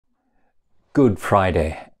Good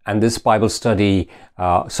Friday, and this Bible study,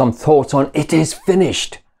 some thoughts on it is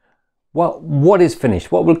finished. Well, what is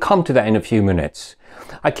finished? Well, we'll come to that in a few minutes.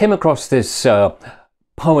 I came across this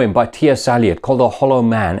poem by T.S. Eliot called The Hollow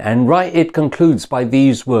Man, and it concludes by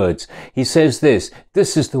these words. He says this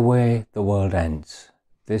is the way the world ends.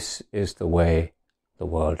 This is the way the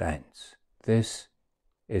world ends. This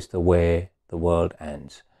is the way the world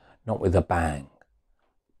ends. Not with a bang,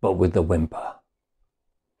 but with a whimper.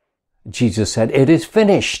 Jesus said, it is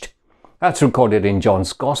finished. That's recorded in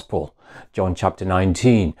John's Gospel, John chapter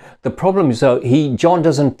 19. The problem is, though, John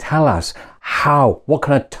doesn't tell us what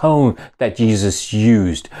kind of tone that Jesus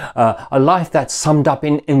used. A life that's summed up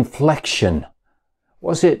in inflection.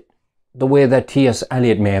 Was it the way that T.S.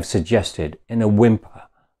 Eliot may have suggested, in a whimper?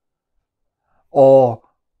 Or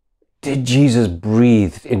did Jesus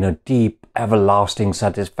breathe in a deep, everlasting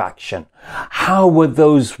satisfaction? How were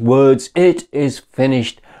those words, it is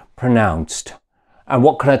finished, pronounced? And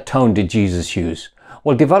what kind of tone did Jesus use?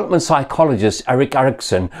 Well, development psychologist Erik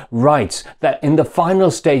Erikson writes that in the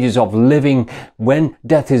final stages of living, when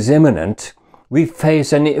death is imminent, we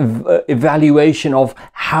face an evaluation of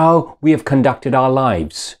how we have conducted our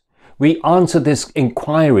lives. We answer this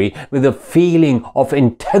inquiry with a feeling of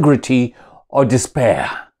integrity or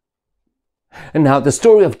despair. And now the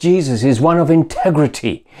story of Jesus is one of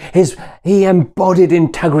integrity. He embodied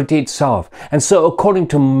integrity itself. And so according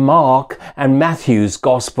to Mark and Matthew's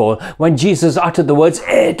gospel, when Jesus uttered the words,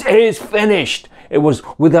 it is finished, it was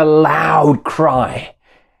with a loud cry.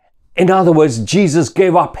 In other words, Jesus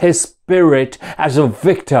gave up his spirit as a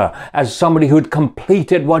victor, as somebody who had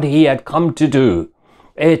completed what he had come to do.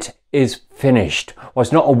 It is finished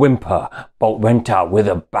was not a whimper, but went out with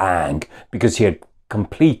a bang because he had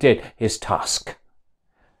completed his task.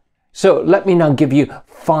 So let me now give you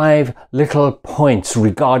 5 little points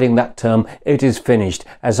regarding that term, it is finished,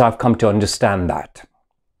 as I've come to understand that.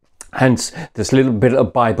 Hence this little bit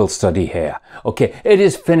of Bible study here. Okay, it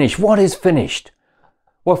is finished. What is finished?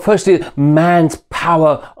 Well, firstly, man's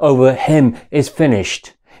power over him is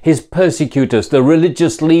finished. His persecutors, the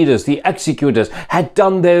religious leaders, the executors had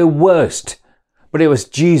done their worst. But it was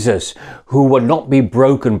Jesus who would not be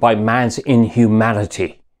broken by man's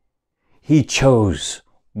inhumanity. He chose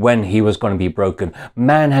when he was going to be broken.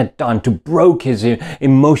 Man had done to broke his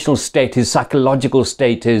emotional state, his psychological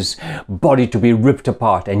state, his body to be ripped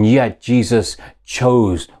apart. And yet Jesus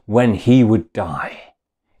chose when he would die.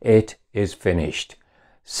 It is finished.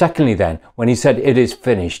 Secondly then, when he said it is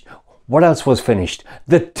finished, what else was finished?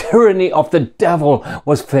 The tyranny of the devil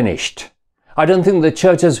was finished. I don't think the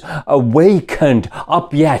church has awakened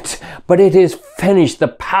up yet, but it is finished. The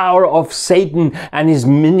power of Satan and his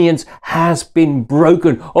minions has been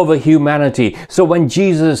broken over humanity. So when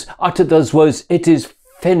Jesus uttered those words, it is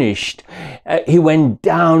finished, he went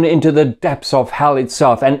down into the depths of hell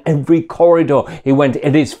itself, and every corridor he went,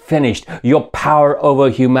 it is finished. Your power over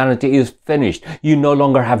humanity is finished. You no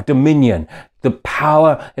longer have dominion. The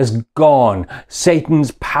power is gone.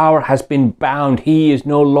 Satan's power has been bound. He is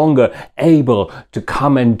no longer able to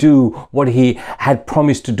come and do what he had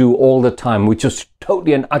promised to do all the time, which was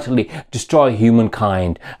totally and utterly destroy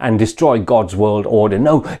humankind and destroy God's world order.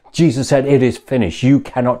 No, Jesus said, it is finished. You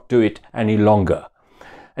cannot do it any longer.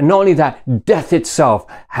 And not only that, death itself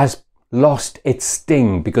has lost its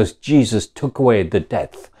sting because Jesus took away the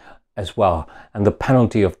death as well. And the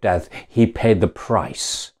penalty of death, he paid the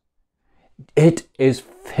price. It is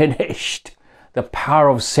finished. The power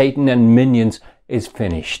of Satan and minions is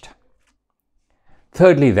finished.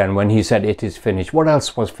 Thirdly then, when he said it is finished, what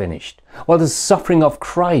else was finished? Well, the suffering of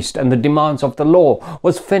Christ and the demands of the law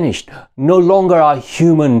was finished. No longer are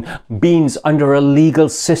human beings under a legal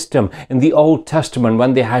system. In the Old Testament,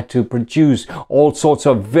 when they had to produce all sorts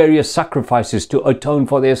of various sacrifices to atone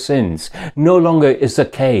for their sins, no longer is the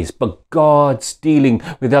case, but God's dealing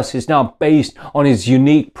with us is now based on his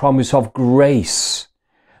unique promise of grace.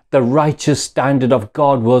 The righteous standard of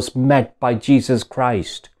God was met by Jesus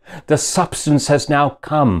Christ. The substance has now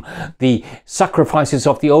come. The sacrifices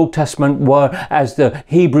of the Old Testament were, as the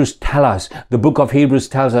Hebrews tell us, the book of Hebrews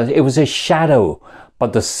tells us, it was a shadow.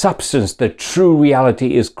 But the substance, the true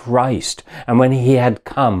reality is Christ. And when he had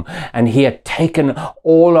come and he had taken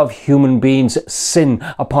all of human beings' sin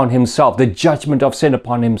upon himself, the judgment of sin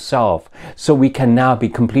upon himself, so we can now be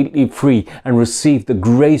completely free and receive the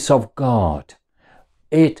grace of God.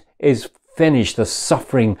 It is finished. The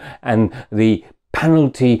suffering and the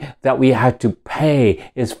penalty that we had to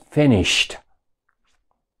pay is finished.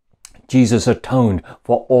 Jesus atoned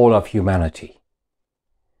for all of humanity.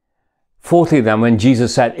 Fourthly then, when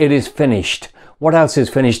Jesus said, it is finished, What else is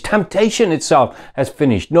finished? Temptation itself has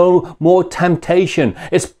finished. No more temptation.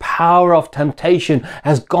 Its power of temptation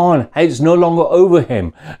has gone. It's no longer over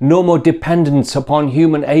him. No more dependence upon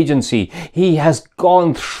human agency. He has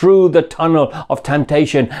gone through the tunnel of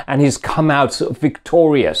temptation and he's come out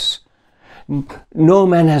victorious. No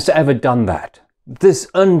man has ever done that. This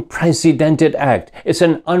unprecedented act is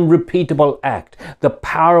an unrepeatable act. The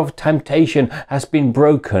power of temptation has been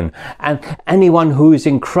broken. And anyone who is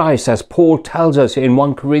in Christ, as Paul tells us in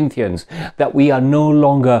 1 Corinthians, that we are no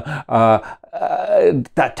longer,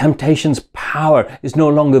 that temptation's power is no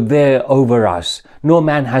longer there over us. No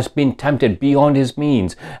man has been tempted beyond his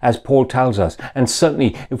means, as Paul tells us. And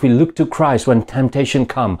certainly, if we look to Christ when temptation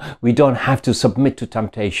comes, we don't have to submit to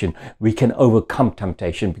temptation. We can overcome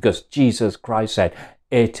temptation because Jesus Christ said,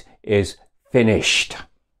 "It is finished."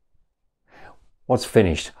 What's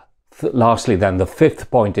finished? Lastly then, the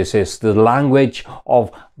fifth point is this: the language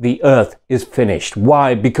of the earth is finished.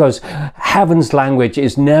 Why? Because heaven's language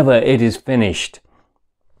is never "it is finished."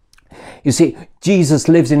 You see, Jesus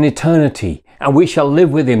lives in eternity, and we shall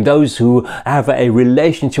live with him, those who have a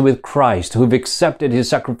relationship with Christ, who have accepted his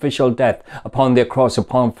sacrificial death upon their cross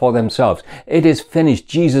for themselves. It is finished.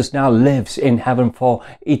 Jesus now lives in heaven for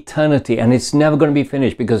eternity, and it's never going to be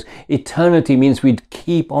finished, because eternity means we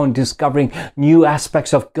keep on discovering new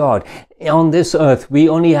aspects of God. On this earth, we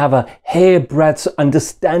only have a hairbreadth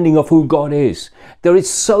understanding of who God is. There is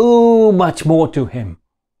so much more to him.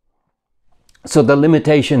 So the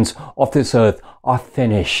limitations of this earth are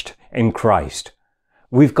finished in Christ.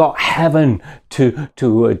 We've got heaven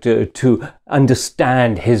to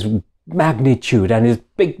understand his magnitude and his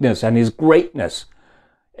bigness and his greatness.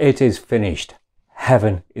 It is finished.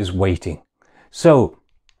 Heaven is waiting. So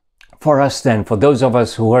for us then, for those of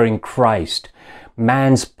us who are in Christ,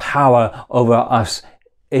 man's power over us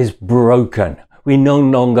is broken. We no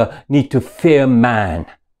longer need to fear man.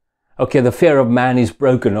 Okay, the fear of man is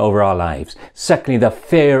broken over our lives. Secondly, the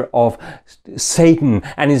fear of Satan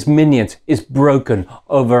and his minions is broken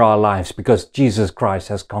over our lives because Jesus Christ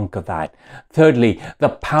has conquered that. Thirdly, the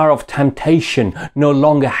power of temptation no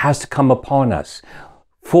longer has to come upon us.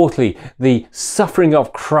 Fourthly, the suffering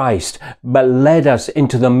of Christ but led us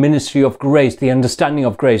into the ministry of grace, the understanding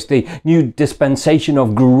of grace, the new dispensation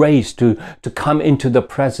of grace to come into the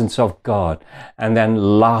presence of God. And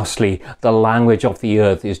then lastly, the language of the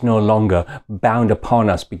earth is no longer bound upon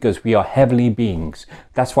us because we are heavenly beings.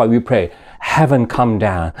 That's why we pray, heaven come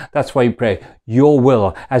down. That's why we pray, your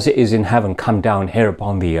will as it is in heaven come down here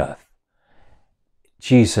upon the earth.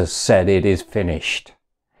 Jesus said it is finished.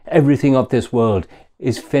 Everything of this world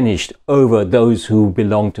is finished over those who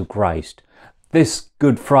belong to Christ. This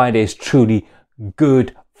Good Friday is truly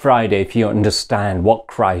Good Friday if you understand what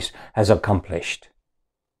Christ has accomplished.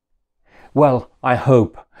 Well, I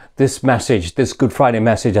hope this message, this Good Friday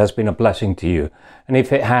message, has been a blessing to you. And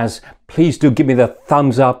if it has, please do give me the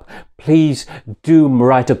thumbs up. Please do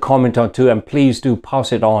write a comment or two, and please do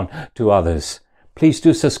pass it on to others. Please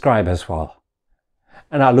do subscribe as well.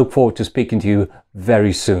 And I look forward to speaking to you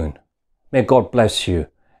very soon. May God bless you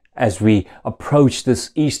as we approach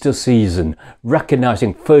this Easter season,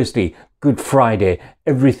 recognizing firstly, Good Friday,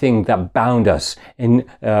 everything that bound us,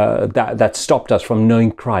 that stopped us from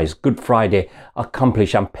knowing Christ. Good Friday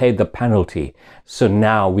accomplished and paid the penalty. So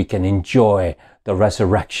now we can enjoy the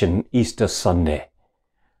resurrection Easter Sunday.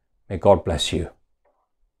 May God bless you.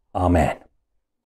 Amen.